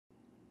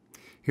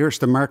Here's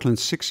the Marklin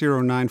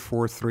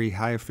 60943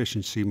 high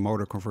efficiency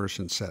motor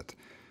conversion set.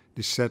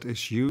 This set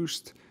is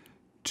used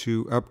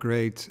to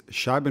upgrade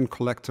Scheiben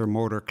collector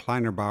motor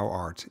kleiner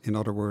Bauart, in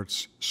other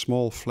words,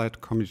 small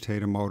flat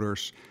commutator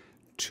motors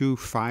to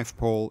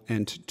 5-pole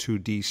and to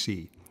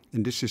DC.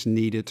 And this is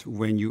needed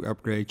when you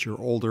upgrade your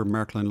older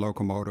Marklin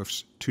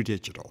locomotives to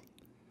digital.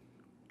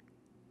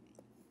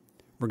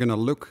 We're going to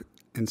look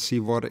and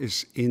see what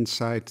is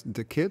inside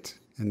the kit,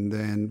 and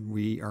then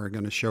we are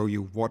going to show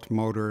you what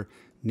motor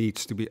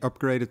needs to be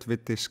upgraded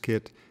with this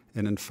kit,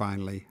 and then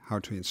finally how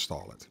to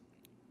install it.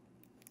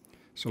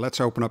 So let's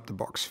open up the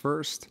box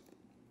first.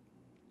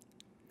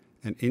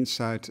 And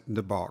inside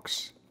the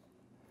box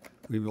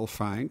we will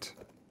find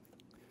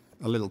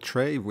a little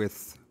tray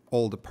with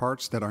all the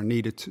parts that are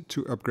needed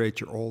to upgrade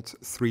your old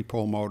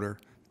 3-pole motor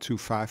to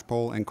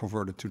 5-pole and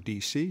convert it to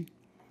DC.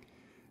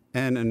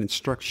 And an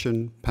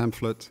instruction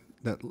pamphlet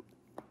that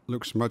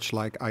looks much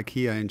like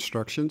IKEA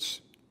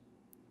instructions.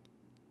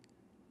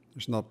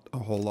 There's not a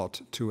whole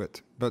lot to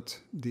it, but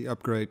the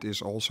upgrade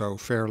is also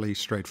fairly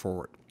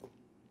straightforward.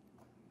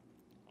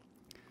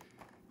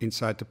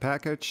 Inside the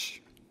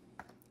package,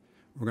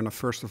 we're going to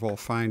first of all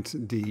find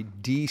the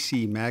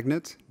DC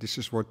magnet. This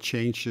is what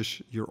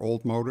changes your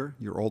old motor.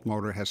 Your old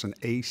motor has an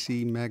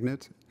AC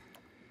magnet.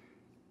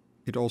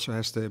 It also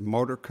has the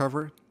motor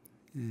cover,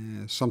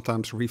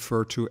 sometimes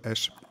referred to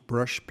as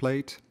brush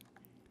plate.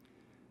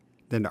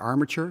 Then the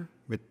armature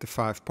with the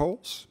 5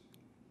 poles.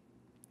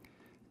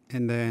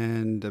 And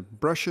then the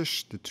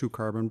brushes, the 2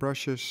 carbon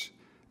brushes,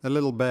 a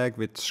little bag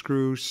with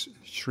screws,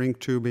 shrink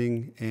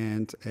tubing,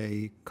 and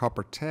a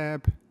copper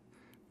tab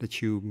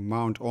that you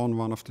mount on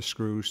one of the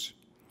screws.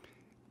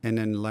 And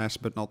then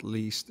last but not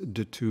least,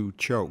 the 2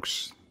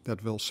 chokes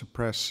that will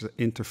suppress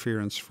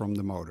interference from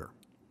the motor.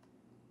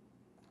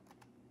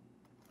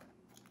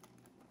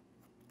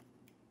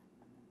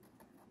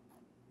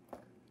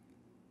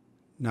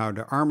 Now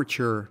the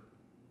armature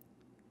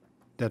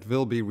that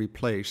will be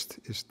replaced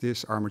is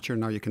this armature.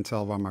 Now you can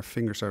tell why my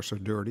fingers are so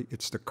dirty.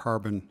 It's the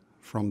carbon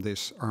from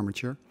this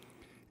armature.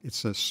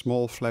 It's a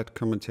small flat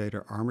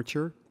commutator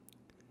armature.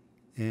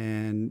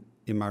 And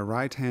in my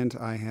right hand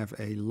I have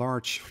a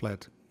large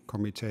flat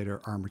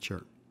commutator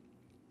armature.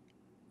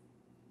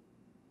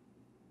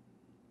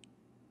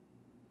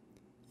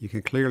 You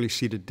can clearly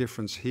see the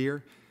difference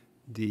here.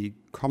 The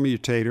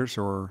commutators,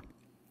 or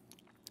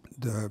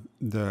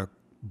the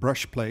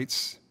brush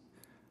plates,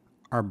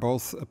 are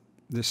both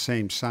the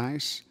same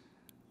size,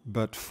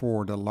 but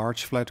for the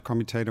large flat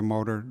commutator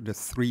motor, the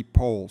 3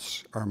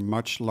 poles are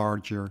much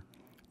larger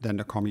than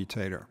the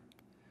commutator.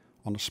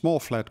 On the small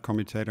flat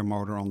commutator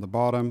motor on the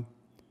bottom,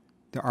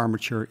 the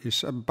armature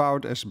is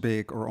about as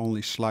big or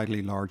only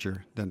slightly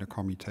larger than the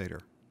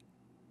commutator.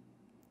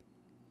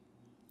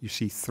 You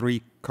see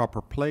 3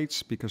 copper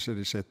plates because it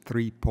is a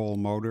 3-pole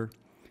motor,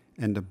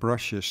 and the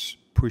brushes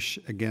push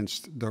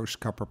against those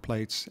copper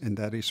plates, and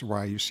that is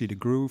why you see the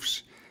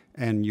grooves.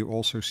 And you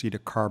also see the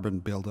carbon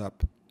build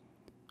up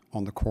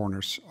on the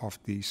corners of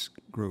these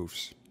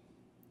grooves.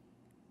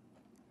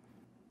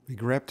 We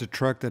grab the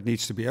truck that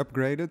needs to be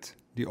upgraded.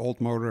 The old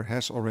motor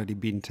has already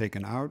been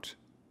taken out.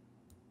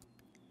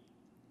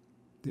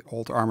 The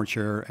old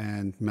armature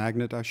and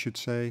magnet, I should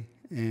say.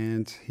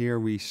 And here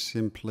we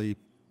simply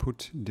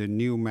put the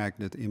new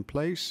magnet in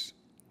place.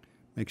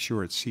 Make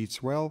sure it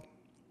seats well.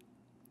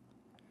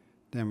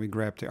 Then we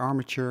grab the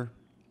armature.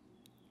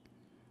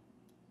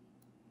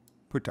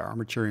 Put the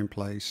armature in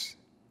place,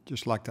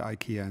 just like the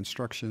IKEA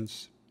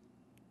instructions.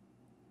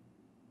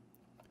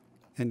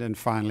 And then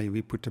finally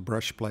we put the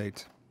brush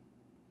plate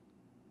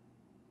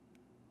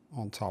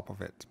on top of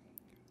it.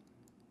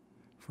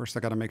 First I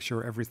got to make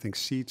sure everything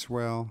seats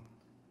well.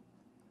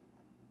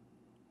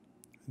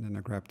 And then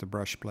I grab the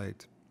brush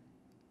plate.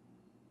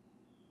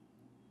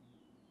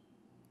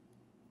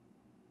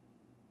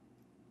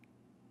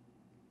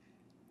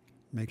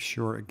 Make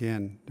sure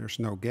again there's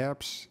no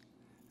gaps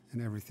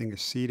and everything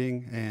is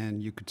seating,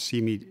 and you could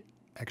see me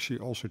actually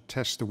also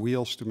test the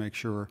wheels to make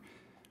sure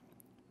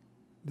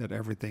that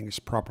everything is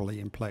properly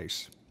in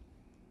place.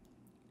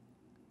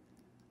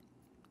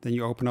 Then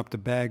you open up the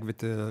bag with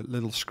the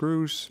little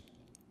screws.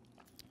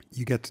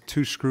 You get the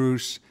 2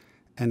 screws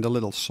and the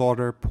little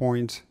solder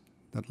point,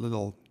 that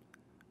little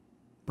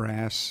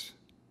brass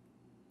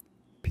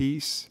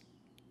piece.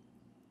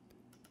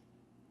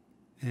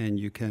 And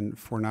you can,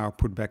 for now,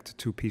 put back the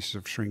 2 pieces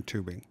of shrink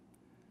tubing.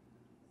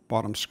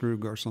 Bottom screw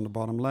goes on the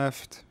bottom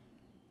left.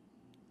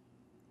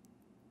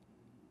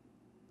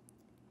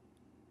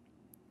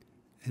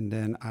 And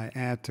then I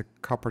add the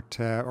copper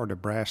tab or the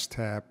brass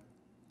tab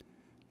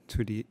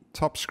to the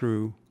top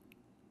screw,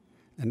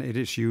 and it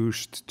is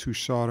used to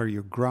solder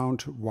your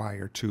ground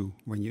wire to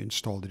when you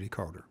install the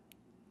decoder.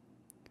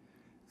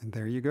 And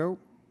there you go.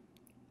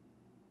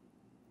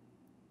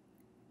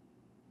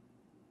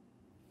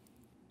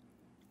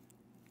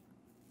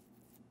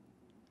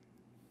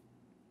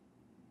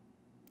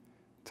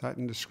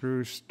 Tighten the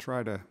screws,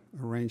 try to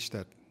arrange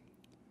that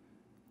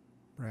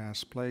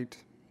brass plate.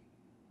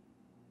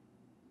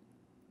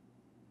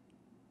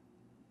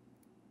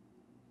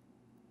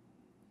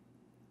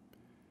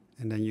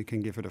 and then you can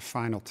give it a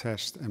final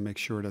test and make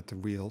sure that the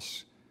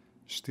wheels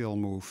still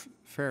move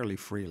fairly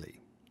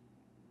freely.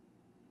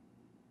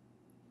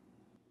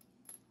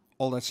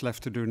 All that's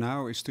left to do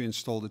now is to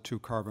install the 2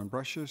 carbon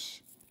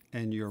brushes,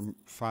 and your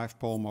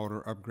 5-pole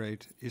motor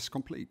upgrade is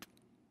complete.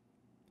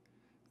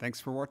 Thanks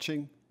for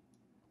watching.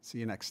 See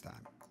you next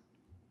time.